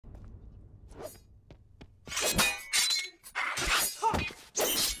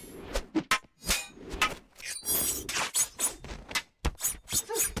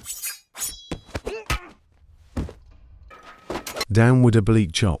Downward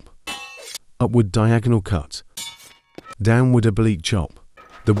oblique chop. Upward diagonal cut. Downward oblique chop.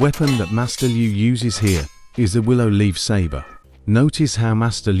 The weapon that Master Liu uses here is the willow leaf saber. Notice how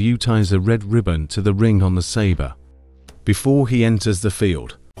Master Liu ties a red ribbon to the ring on the saber before he enters the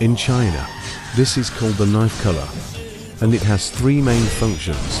field. In China, this is called the knife color, and it has three main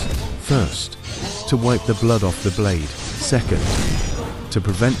functions. First, to wipe the blood off the blade. Second, to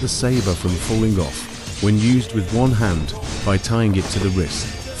prevent the saber from falling off when used with one hand by tying it to the wrist.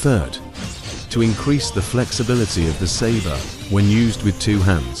 Third, to increase the flexibility of the saber when used with two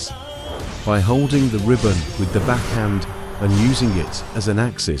hands by holding the ribbon with the back hand and using it as an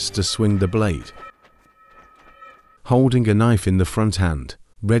axis to swing the blade. Holding a knife in the front hand,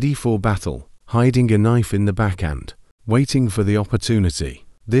 ready for battle. Hiding a knife in the backhand, waiting for the opportunity.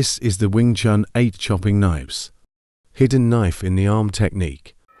 This is the Wing Chun 8 chopping knives. Hidden knife in the arm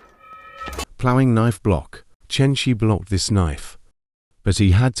technique. Plowing knife block. Chen Shi blocked this knife, but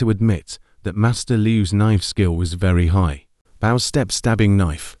he had to admit that Master Liu's knife skill was very high. Bow step stabbing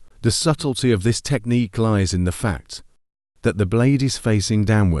knife. The subtlety of this technique lies in the fact that the blade is facing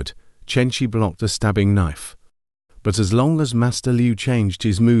downward. Chen Shi blocked the stabbing knife, but as long as Master Liu changed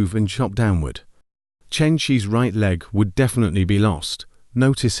his move and chopped downward, Chen Shi's right leg would definitely be lost.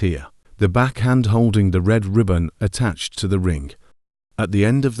 Notice here, the backhand holding the red ribbon attached to the ring at the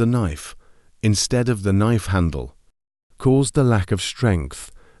end of the knife, instead of the knife handle, caused the lack of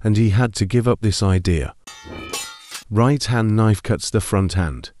strength, and he had to give up this idea. Right hand knife cuts the front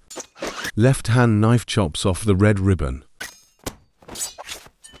hand. Left hand knife chops off the red ribbon.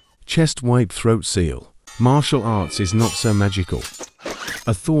 Chest wipe throat seal. Martial arts is not so magical.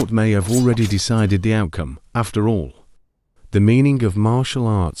 A thought may have already decided the outcome. After all, the meaning of martial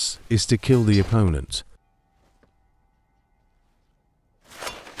arts is to kill the opponent.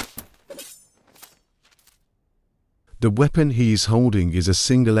 The weapon he is holding is a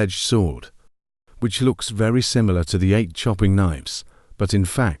single-edged sword, which looks very similar to the 8 chopping knives, but in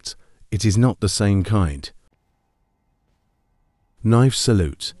fact, it is not the same kind. Knife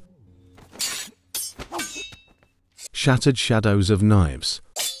salute. Shattered shadows of knives.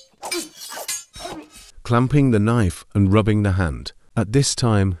 Clamping the knife and rubbing the hand. At this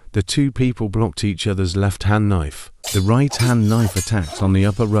time, the two people blocked each other's left-hand knife. The right-hand knife attacked on the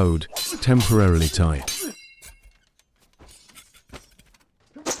upper road, temporarily tied.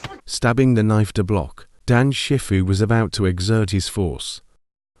 Stabbing the knife to block. Dan Shifu was about to exert his force,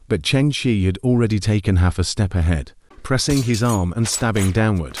 but Chen Shi had already taken half a step ahead, pressing his arm and stabbing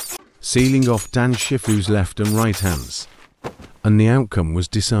downward, sealing off Dan Shifu's left and right hands, and the outcome was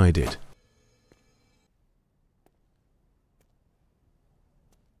decided.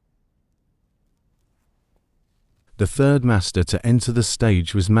 The third master to enter the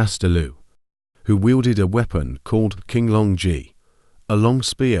stage was Master Liu, who wielded a weapon called King Long Ji, a long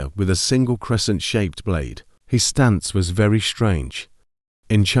spear with a single crescent-shaped blade. His stance was very strange.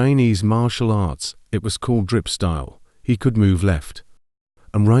 In Chinese martial arts, it was called drip style. He could move left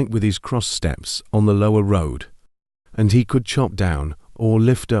and right with his cross steps on the lower road, and he could chop down or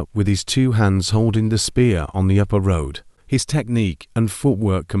lift up with his two hands holding the spear on the upper road. His technique and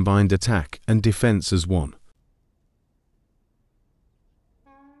footwork combined attack and defense as one.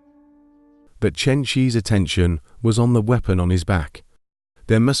 But Chen Shi's attention was on the weapon on his back.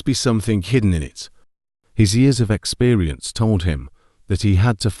 There must be something hidden in it. His years of experience told him that he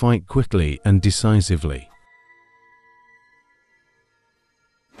had to fight quickly and decisively.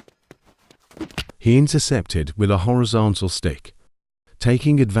 He intercepted with a horizontal stick,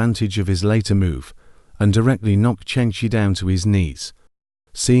 taking advantage of his later move, and directly knocked Chen Shi down to his knees.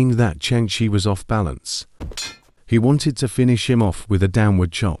 Seeing that Chen Shi was off balance, he wanted to finish him off with a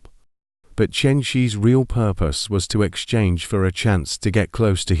downward chop. But Chen Shi's real purpose was to exchange for a chance to get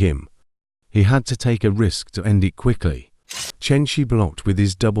close to him. He had to take a risk to end it quickly. Chen Shi blocked with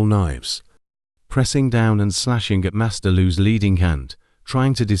his double knives, pressing down and slashing at Master Liu's leading hand,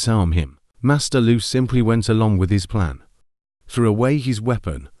 trying to disarm him. Master Liu simply went along with his plan, threw away his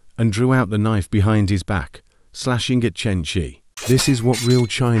weapon, and drew out the knife behind his back, slashing at Chen Shi. This is what real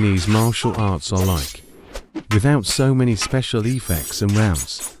Chinese martial arts are like. Without so many special effects and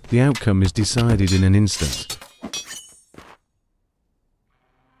rounds, the outcome is decided in an instant.